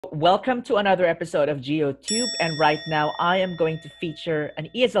Welcome to another episode of GeoTube, and right now I am going to feature an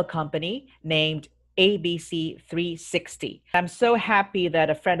ESL company named ABC 360. I'm so happy that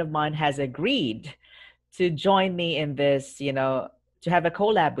a friend of mine has agreed to join me in this, to have a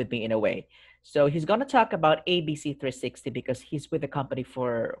collab with me in a way. So he's going to talk about ABC 360 because he's with the company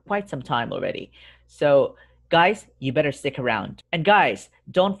for quite some time already. So guys, you better stick around. And guys,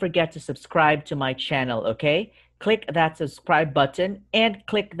 don't forget to subscribe to my channel, okay? Click that subscribe button and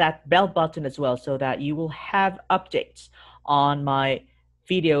click that bell button as well so that you will have updates on my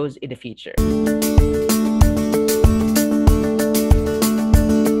videos in the future.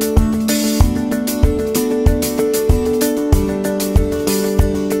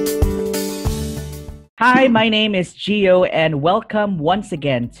 Hi, my name is Geo and welcome once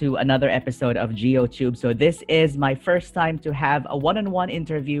again to another episode of GeoTube. So this is my first time to have a one-on-one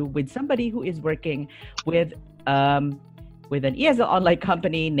interview with somebody who is working with an ESL online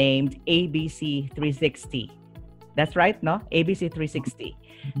company named ABC 360. That's right, no? ABC 360.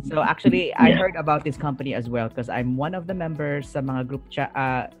 So actually, I heard about this company as well because I'm one of the members sa mga group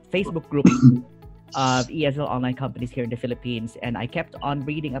Facebook groups of ESL online companies here in the Philippines, and I kept on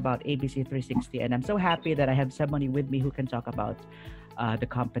reading about ABC 360, and I'm so happy that I have somebody with me who can talk about the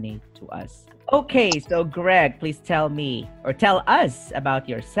company to us. Okay, so Greg, please tell me or tell us about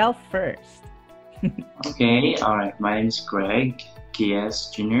yourself first. Okay, all right. My name is Greg Kies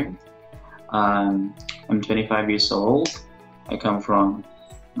Jr. I'm 25 years old. I come from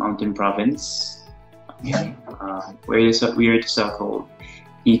Mountain Province. Okay, we're the so-called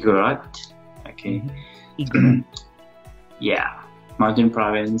Igorot. Okay. Yeah, Mountain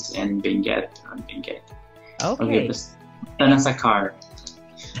Province and Benguet. Okay, basta nasa car.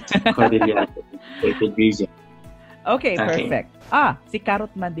 Cordillera region. Okay, perfect. Si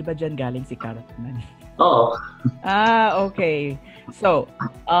Carrot Man, di ba dyan galing si Carrot Man? Oh. Okay. So,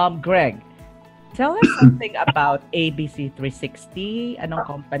 Greg, tell us something about ABC 360. Anong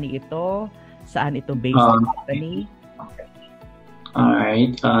company ito? Saan ito based company?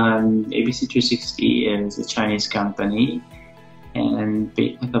 Alright, ABC 360 is a Chinese company and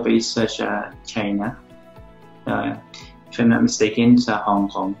based sa China. If I'm not mistaken, sa Hong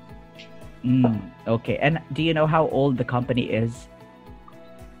Kong. Okay, and do you know how old the company is?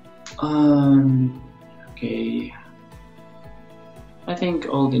 Okay, I think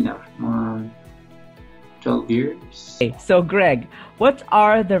old enough. 12 years. Okay, so Greg, what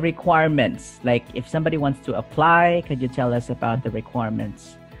are the requirements? Like, if somebody wants to apply, could you tell us about the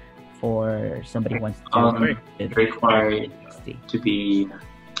requirements for somebody who wants to required to be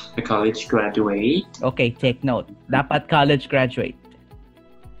a college graduate. Okay, take note. Dapat college graduate.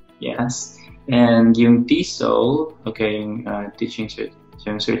 Yes. And yung TESOL, okay, yung teaching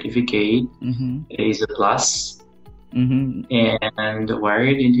certificate is a plus. And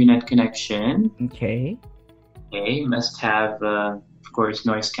wired internet connection. Okay, must have, of course,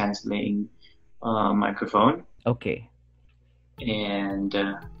 noise cancelling microphone. Okay. And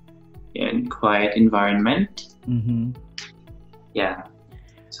quiet environment. Yeah.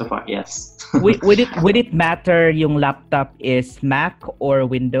 So far, yes. would it matter yung laptop is Mac or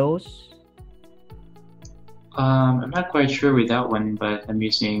Windows? I'm not quite sure with that one, but I'm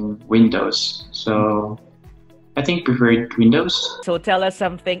using Windows, so I think preferred Windows. So tell us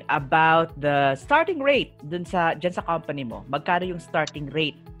something about the starting rate dyan sa company mo. Magkano yung starting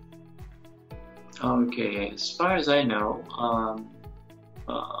rate? Okay, as far as I know,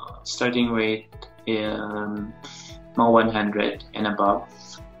 starting rate is 100 and above.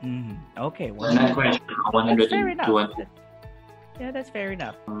 Okay, I'm not quite sure. 100 fair and enough. 200. Yeah, that's fair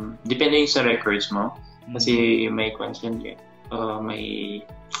enough. Depending sa records mo. Kasi may question may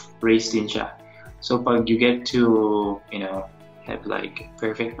race din siya. So pag you get to, have like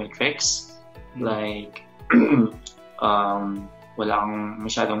perfect metrics, like wala kang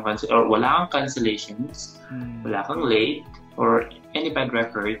masyadong wala kang cancellations, wala kang late or any bad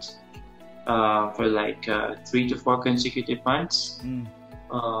records for like 3 to 4 consecutive months,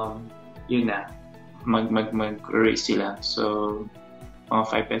 yun na, mag-raise sila. So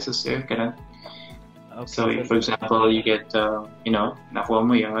mga 5 pesos sir, ganun. Okay. So if, for example, you get, nakuha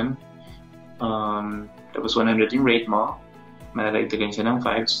mo yun, tapos 100 yung rate mo, malalagdagan siya ng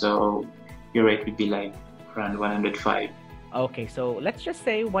 5, so your rate would be like around 105. Okay, so let's just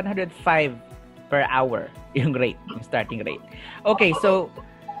say 105 per hour yung rate, yung starting rate. Okay, so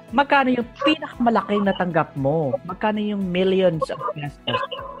magkano yung pinakamalaking natanggap mo? Magkano yung millions of pesos na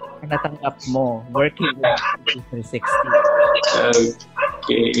natanggap mo working with 360?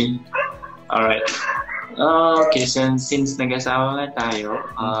 Okay. Alright. Okay, since nag-asawa nga tayo,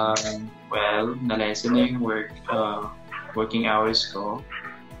 well, na-lessen na yung working hours ko.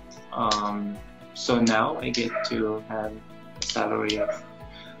 So now I get to have a salary of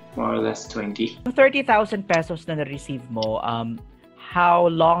more or less 20. 30,000 pesos na na-receive mo, how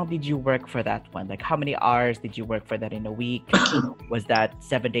long did you work for that one? Like, how many hours did you work for that in a week? Was that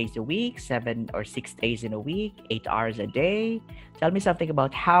 7 days a week, 7 or 6 days in a week, 8 hours a day? Tell me something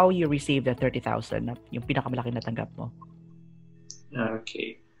about how you received the 30,000, yung pinakamalaki na tanggap mo.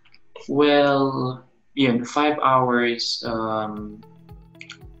 Okay. Well, yun, 5 hours,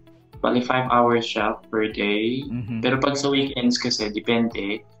 bali 5 hours siya per day. Pero pag sa weekends kasi,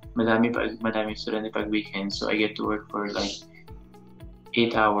 depende. Madami student pag weekends. So I get to work for like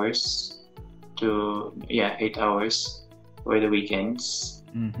 8 hours 8 hours for the weekends.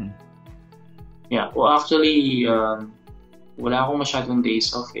 Yeah, well actually, wala akong masyadong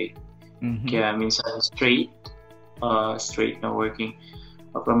days off eh. Kaya minsan straight na working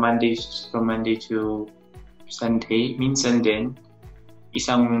from Monday to Sunday. Minsan din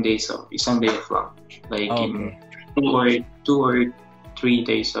isang day off lang. Like in 2 or 3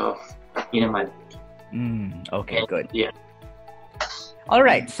 days off in a month. Okay, good. Yeah. All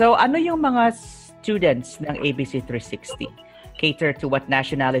right. So, ano yung mga students ng ABC 360? Cater to what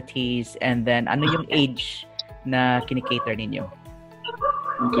nationalities, and then ano yung age na kinikater ninyo?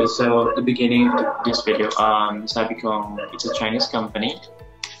 Okay, so at the beginning of this video, sabi ko it's a Chinese company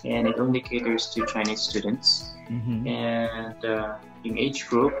and it only caters to Chinese students. And yung age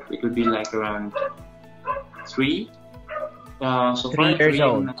group, it would be like around 3. So 3 years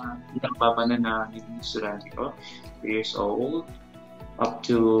old. Nagbaba na yung estudyante ko, 3 years old, up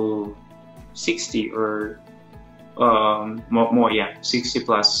to 60 or more, 60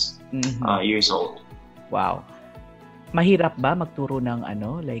 plus years old. Wow. Mahirap ba magturo ng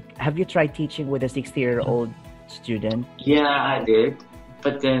like, have you tried teaching with a 60-year-old student? Yeah, I did.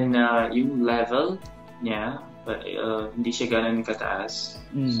 But then yung level niya, hindi siya ganun kataas.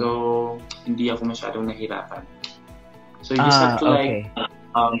 So, hindi ako masyadong nahirapan. So, you just have to like,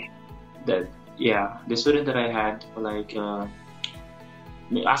 the student that I had, like,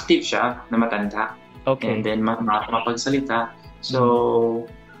 active siya na matanda. Okay. And then mapagsalita. So,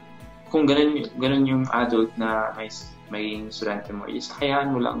 kung ganun yung adult na may estudyante mo,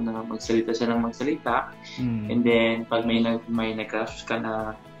 isakayaan mo lang na magsalita siya ng magsalita. And then, pag may nag-crash ka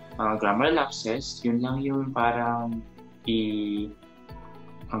na grammar lapses, yun lang yung parang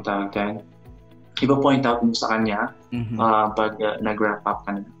ang tawag tayo, ipa-point out mo sa kanya pag nag-wrap up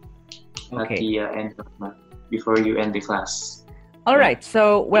ka na at the end of the month, before you end the class. All right.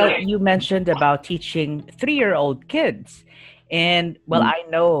 So, well, you mentioned about teaching 3-year-old kids. And, well, I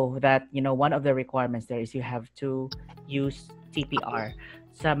know that, one of the requirements there is you have to use TPR.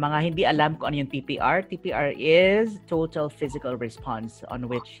 Sa mga hindi alam kung ano yung TPR, TPR is Total Physical Response, on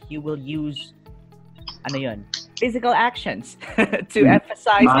which you will use, physical actions to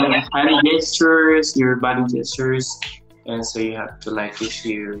emphasize your body gestures. And so you have to like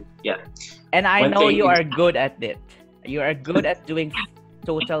issue, And I know you are good at it. You are good at doing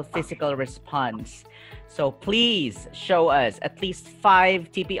total physical response. So please show us at least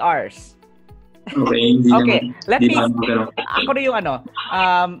 5 TPRs. Okay, let me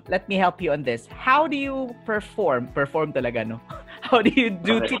let me help you on this. How do you perform talaga, no? How do you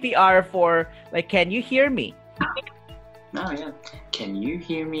do TPR for, like, can you hear me? Can you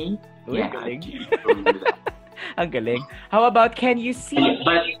hear me? Yeah, ang galing. How about can you see me?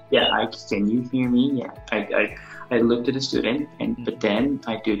 But can you hear me? Yeah, I look to the student, but then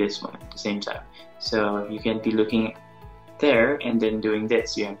I do this one at the same time. So you can't be looking there and then doing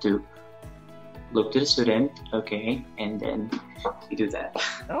this. You have to look to the student, okay, and then you do that.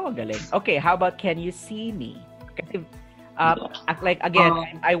 Oh, galing. Okay, how about can you see me? Kasi, like again,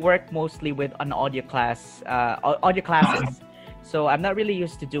 I work mostly with an audio classes. So I'm not really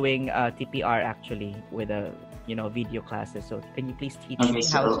used to doing TPR actually with video classes. So can you please teach me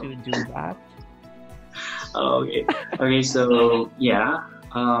how to do that? Okay, so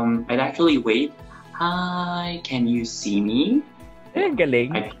I'd actually wait. Hi, can you see me?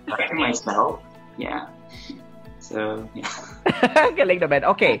 Galing. I try myself. Yeah. So, galing naman.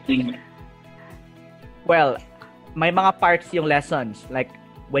 Okay. Well, may mga parts yung lessons. Like,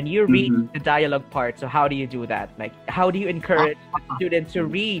 when you read the dialogue part, so how do you do that? Like, how do you encourage the student to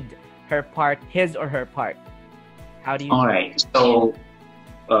read her part, his or her part? How do you... All right. So,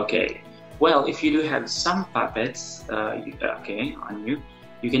 okay. Well, if you do have some puppets, on you,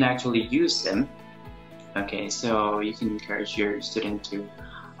 you can actually use them. Okay, so you can encourage your student to,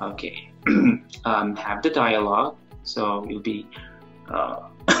 have the dialogue. So you'll be,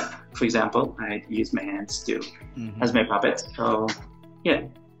 for example, I use my hands too as my puppets. So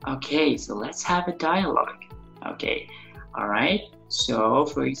okay, so let's have a dialogue. Okay, all right. So,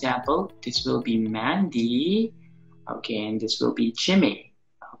 for example, this will be Mandy. Okay, and this will be Jimmy.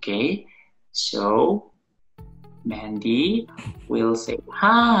 Okay, so Mandy will say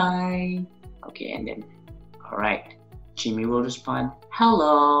hi. Okay, and then, all right, Jimmy will respond,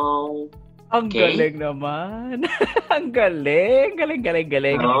 hello. Ang galing naman. Ang galing.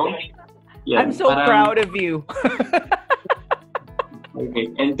 Galing. So, I'm so proud of you.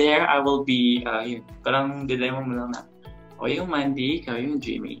 Okay, and there I will be, parang dilemma mo lang na, o yung Mandy, ikaw yung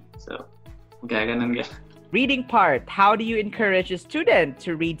Jimmy. So, gaganon ka. Reading part. How do you encourage a student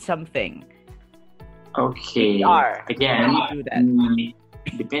to read something? Okay. TPR. Again, how do you do that?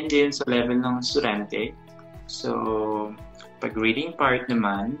 Depende yun sa level ng estudyante. So, pag reading part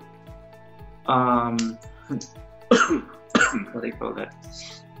naman, what do you call that?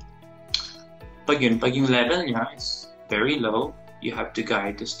 Pag yung level niya is very low, you have to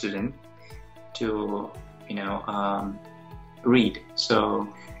guide the student to, read. So,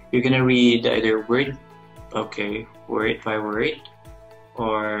 you're gonna read either word by word,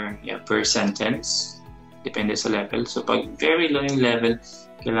 or per sentence. Depende sa level. So, pag very low yung level,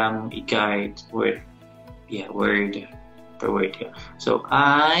 kailangan mong i-guide word per word. Yeah. So,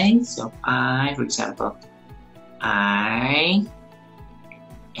 for example, I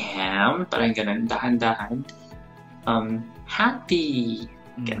am, parang ganun, dahan-dahan, happy.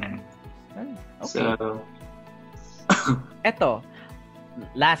 Ganun. Okay. So, Eto,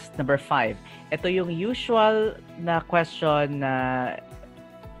 last, number 5. Ito yung usual na question na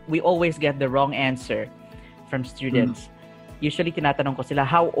we always get the wrong answer from students. Usually, tinatanong ko sila,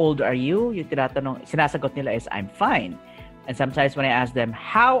 how old are you? Yung sinasagot nila is, I'm fine. And sometimes when I ask them,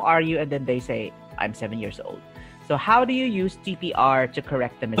 how are you? And then they say, I'm 7 years old. So how do you use TPR to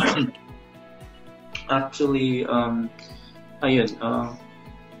correct the mistake? Actually,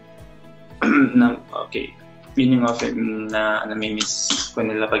 okay. Yun yung often na namimiss ko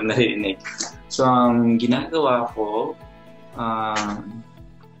nila pag narinig. So, ang ginagawa ko,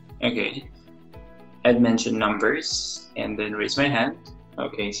 okay, I'd mention numbers and then raise my hand.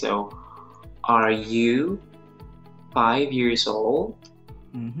 Okay, so, are you 5 years old?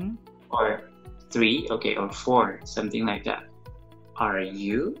 Mm-hmm. Or 3, okay, or 4, something like that. Are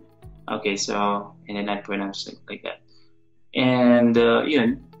you? Okay, so, and then I pronounce it like that. And,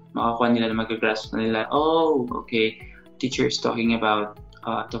 yun, makakuha nila na mag-grasp na nila, oh, okay, teacher is talking about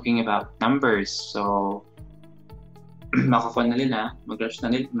numbers. So, makakuha na nila, mag-grasp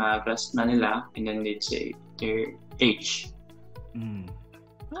na nila, and then they'd say their age.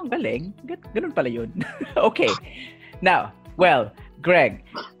 Oh, galing. Ganun pala yun. Okay. Now, well, Greg,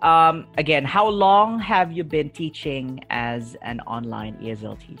 again, how long have you been teaching as an online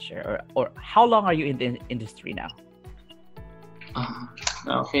ESL teacher? Or how long are you in the industry now?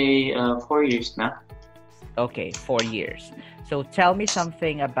 Okay, 4 years now. Okay, 4 years. So tell me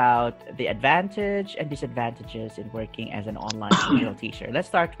something about the advantage and disadvantages in working as an online ESL teacher. Let's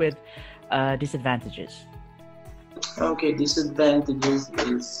start with disadvantages. Okay, disadvantages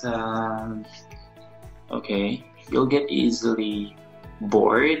is, okay, you'll get easily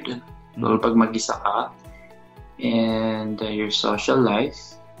bored pag mag-isa ka, and your social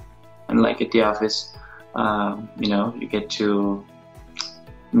life, unlike at the office, you get to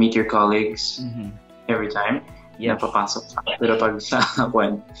meet your colleagues every time na papasok ka. Pero pag sa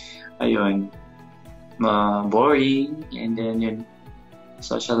ayun, boring, and then yun,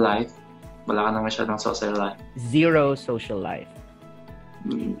 social life, wala ka na masyadong social life. Zero social life.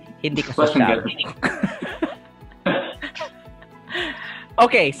 Hindi ka social.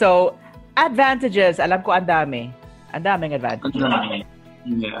 Okay, so advantages, alam ko ang dami. Ang daming advantages.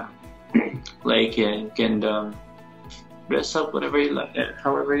 Yeah. Like, you can dress up whatever you like,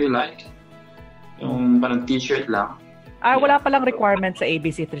 however you like. Yung parang t-shirt lang. Wala palang requirement sa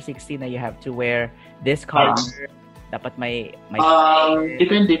ABC 360 na you have to wear this color. Dapat may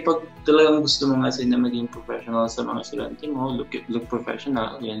depende. Pag talagang gusto mo kasi na maging professional sa mga estudyante mo, look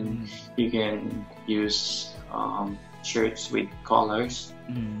professional, and you can use shirts with collars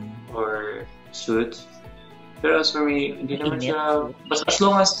or suits. Pero as for me, hindi naman siya, as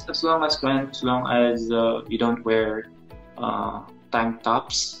long as you don't wear tank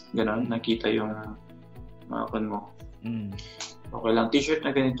tops, gano'n, nakita yung mga kon mo. Okay lang, t-shirt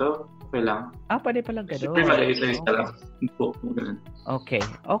na ganito, okay lang. Pwede palang gano'n. Okay.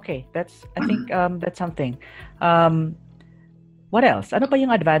 I think that's something. What else? Ano pa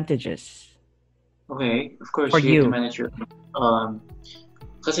yung advantages? Okay, of course, for you have to manage your,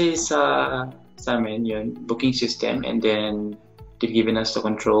 kasi sa amin yun, booking system, and then they've given us the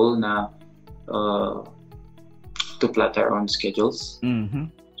control na to plot our own schedules.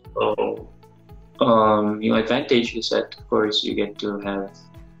 So, Yung advantage is that, of course, you get to have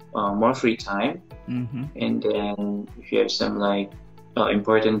more free time. And then if you have some like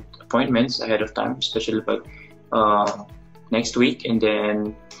important appointments ahead of time, especially pag next week, and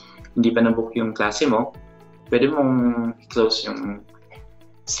then hindi pa na-book yung klase mo, pwede mong close yung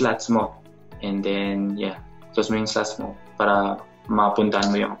slots mo. And then, yeah, close mo yung slots mo para mapuntahan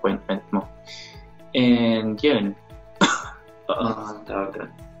mo yung appointment mo. And yun,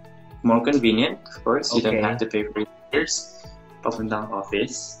 more convenient, of course. You don't have to pay for years papuntang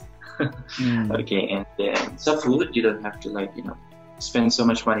office. Okay, and then sa food, you don't have to like, spend so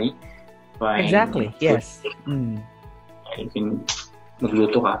much money buying exactly food. Yes. You can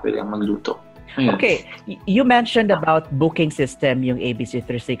magluto ka, pwede kang magluto. Ayun. Okay, you mentioned about booking system yung ABC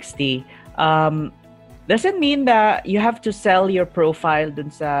 360. Does it mean that you have to sell your profile dun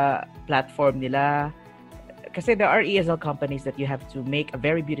sa platform nila? Kasi there are ESL companies that you have to make a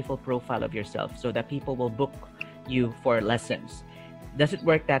very beautiful profile of yourself so that people will book you for lessons. Does it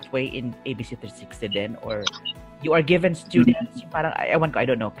work that way in ABC 360 then, or you are given students? Parang I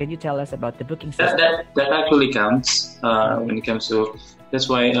don't know. Can you tell us about the booking system? That actually counts when it comes to. That's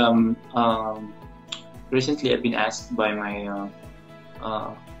why recently I've been asked by my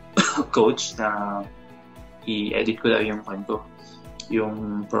coach na i-edit ko lang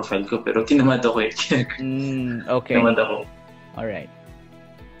yung profile ko, pero tinamad ako eh. Okay. Tinamad ako. All right.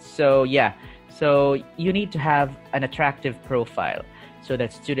 So yeah. So you need to have an attractive profile so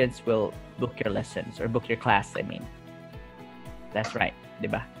that students will book your lessons or book your class, I mean. That's right,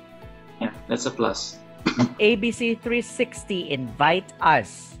 diba? Yeah, that's a plus. ABC 360, invite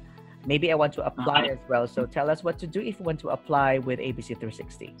us. Maybe I want to apply as well. So tell us what to do if you want to apply with ABC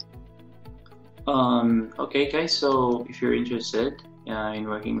 360. Okay, guys. So if you're interested in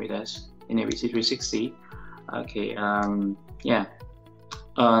working with us in ABC 360, okay, yeah.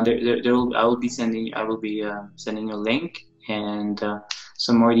 I will be sending you a link and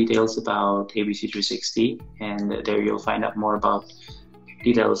some more details about ABC 360, and there you'll find out more about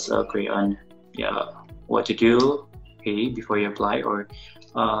details on what to do before you apply, or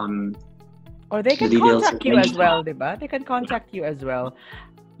they can contact you as well, diba? They can contact you as well.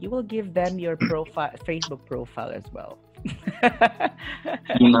 You will give them your profile, Facebook profile as well.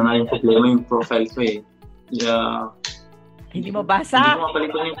 Yun na nga yung problema yung profile ko eh. Yeah. Hindi mo basa?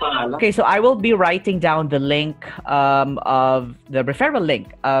 Hindi mo yung pangalan. Okay, so I will be writing down the link of the referral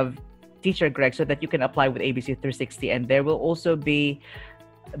link of Teacher Greg so that you can apply with ABC 360, and there will also be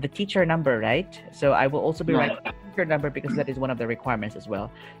the teacher number, right? So I will also be writing the teacher number because that is one of the requirements as well,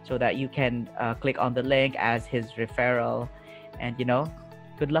 so that you can click on the link as his referral, and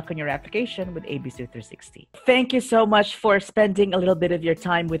good luck on your application with ABC 360. Thank you so much for spending a little bit of your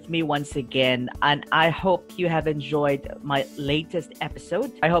time with me once again. And I hope you have enjoyed my latest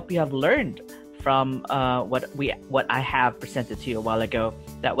episode. I hope you have learned from what I have presented to you a while ago.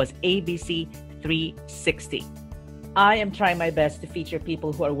 That was ABC 360. I am trying my best to feature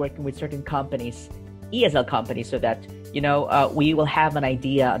people who are working with certain companies, ESL companies, so that, we will have an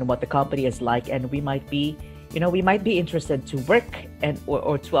idea on what the company is like, and we might be interested to work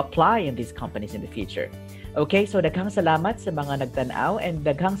or to apply in these companies in the future. Okay, so daghang salamat sa mga nagtanaw and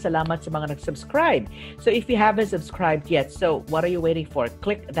daghang salamat sa mga nag-subscribe. So if you haven't subscribed yet, so what are you waiting for?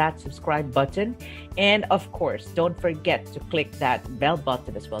 Click that subscribe button, and of course, don't forget to click that bell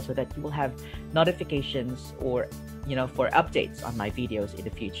button as well so that you will have notifications or for updates on my videos in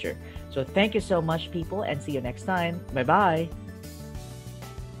the future. So thank you so much, people, and see you next time. Bye-bye.